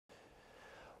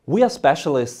We are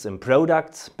specialists in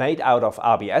products made out of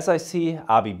RBSiC,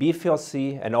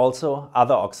 RBB4C and also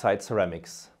other oxide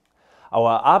ceramics.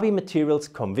 Our RB materials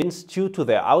convince due to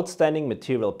their outstanding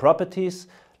material properties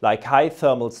like high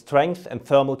thermal strength and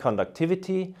thermal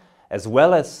conductivity, as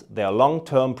well as their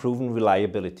long-term proven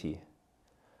reliability.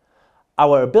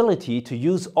 Our ability to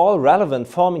use all relevant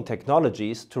forming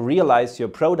technologies to realize your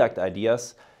product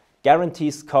ideas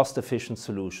guarantees cost-efficient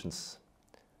solutions.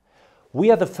 We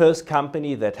are the first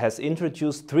company that has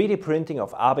introduced 3D printing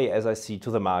of RBSiC to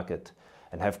the market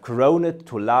and have grown it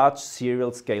to large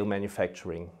serial scale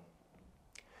manufacturing.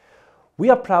 We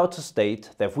are proud to state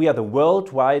that we are the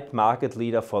worldwide market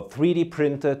leader for 3D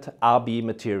printed RB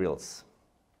materials.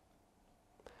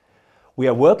 We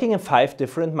are working in 5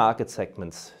 different market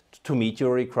segments to meet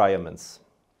your requirements.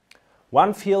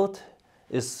 One field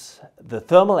is the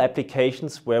thermal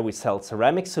applications where we sell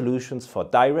ceramic solutions for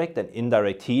direct and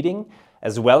indirect heating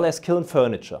as well as kiln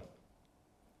furniture.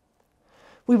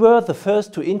 We were the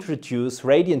first to introduce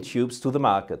radiant tubes to the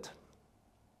market.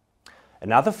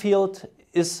 Another field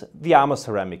is the armor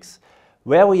ceramics,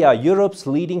 where we are Europe's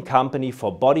leading company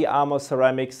for body armor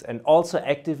ceramics and also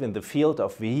active in the field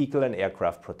of vehicle and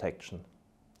aircraft protection.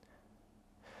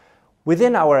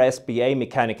 Within our SBA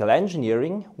mechanical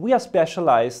engineering, we are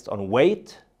specialized on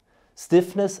weight,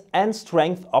 stiffness and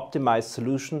strength optimized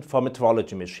solution for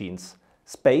metrology machines,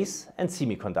 space and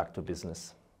semiconductor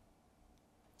business.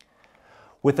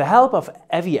 With the help of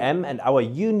FEM and our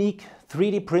unique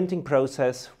 3D printing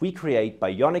process, we create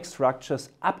bionic structures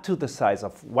up to the size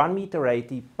of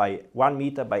 1,80 m by 1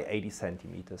 m by 80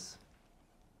 cm.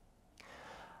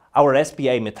 Our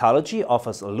SBA metallurgy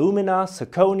offers alumina,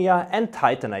 zirconia and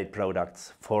titanite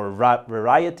products for a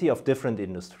variety of different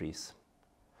industries.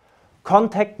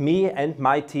 Contact me and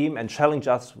my team and challenge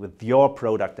us with your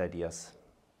product ideas.